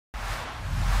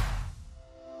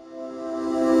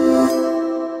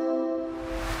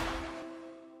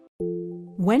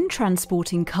When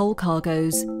transporting coal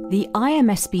cargoes, the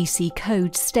IMSBC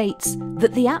code states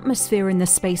that the atmosphere in the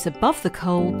space above the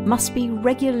coal must be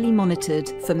regularly monitored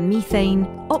for methane,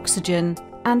 oxygen,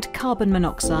 and carbon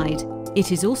monoxide.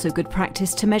 It is also good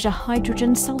practice to measure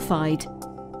hydrogen sulfide.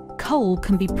 Coal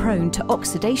can be prone to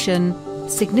oxidation,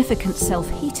 significant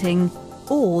self-heating,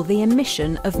 or the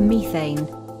emission of methane.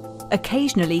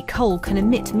 Occasionally, coal can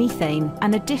emit methane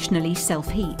and additionally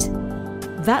self-heat.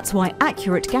 That's why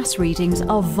accurate gas readings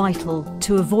are vital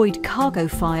to avoid cargo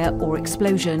fire or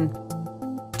explosion.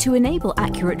 To enable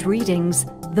accurate readings,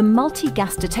 the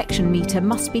multi-gas detection meter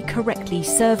must be correctly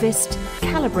serviced,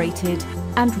 calibrated,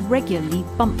 and regularly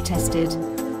bump tested.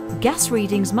 Gas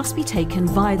readings must be taken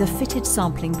via the fitted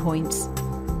sampling points.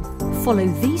 Follow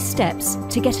these steps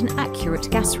to get an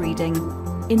accurate gas reading.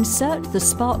 Insert the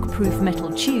spark-proof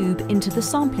metal tube into the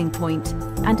sampling point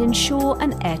and ensure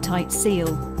an airtight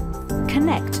seal.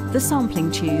 Connect the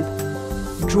sampling tube.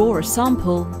 Draw a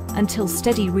sample until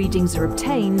steady readings are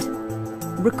obtained.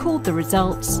 Record the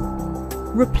results.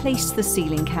 Replace the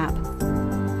sealing cap.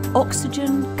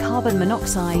 Oxygen, carbon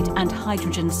monoxide and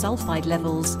hydrogen sulfide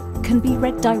levels can be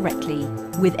read directly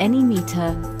with any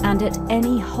meter and at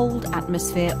any hold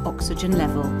atmosphere oxygen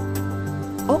level.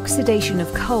 Oxidation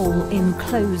of coal in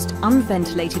closed,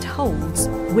 unventilated holds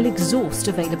will exhaust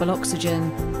available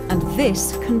oxygen, and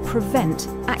this can prevent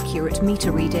accurate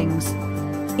meter readings.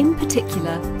 In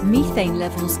particular, methane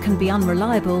levels can be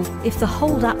unreliable if the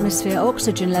hold atmosphere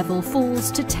oxygen level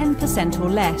falls to 10% or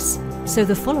less, so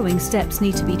the following steps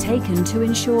need to be taken to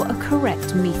ensure a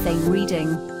correct methane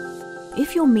reading.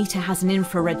 If your meter has an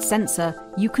infrared sensor,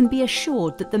 you can be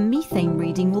assured that the methane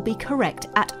reading will be correct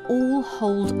at all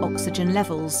hold oxygen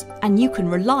levels, and you can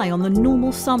rely on the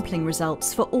normal sampling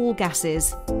results for all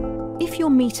gases. If your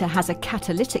meter has a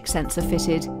catalytic sensor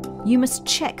fitted, you must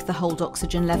check the hold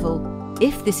oxygen level.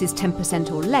 If this is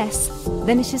 10% or less,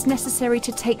 then it is necessary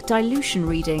to take dilution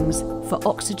readings for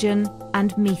oxygen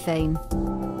and methane.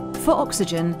 For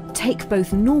oxygen, take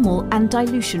both normal and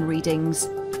dilution readings.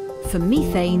 For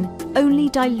methane, only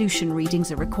dilution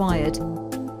readings are required.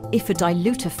 If a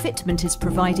diluter fitment is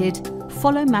provided,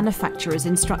 follow manufacturer's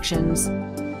instructions.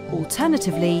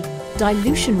 Alternatively,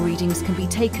 dilution readings can be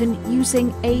taken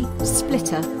using a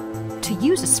splitter. To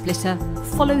use a splitter,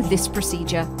 follow this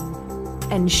procedure.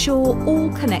 Ensure all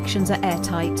connections are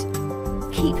airtight.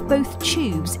 Keep both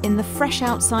tubes in the fresh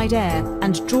outside air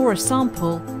and draw a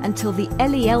sample until the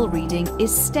LEL reading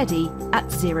is steady at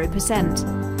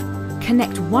 0%.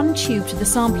 Connect one tube to the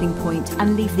sampling point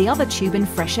and leave the other tube in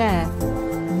fresh air.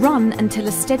 Run until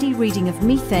a steady reading of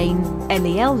methane,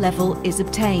 LEL level, is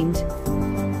obtained.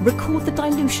 Record the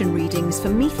dilution readings for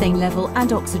methane level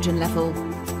and oxygen level.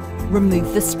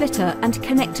 Remove the splitter and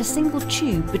connect a single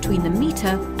tube between the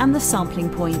meter and the sampling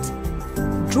point.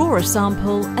 Draw a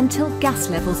sample until gas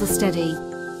levels are steady.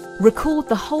 Record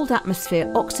the hold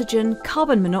atmosphere oxygen,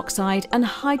 carbon monoxide and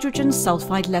hydrogen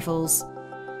sulfide levels.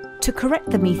 To correct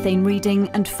the methane reading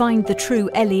and find the true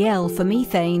LEL for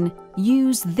methane,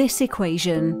 use this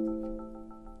equation.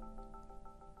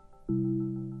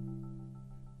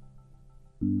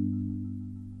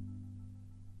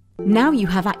 Now you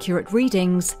have accurate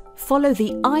readings, follow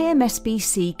the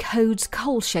IMSBC code's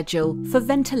coal schedule for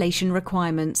ventilation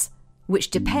requirements, which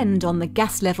depend on the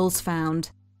gas levels found.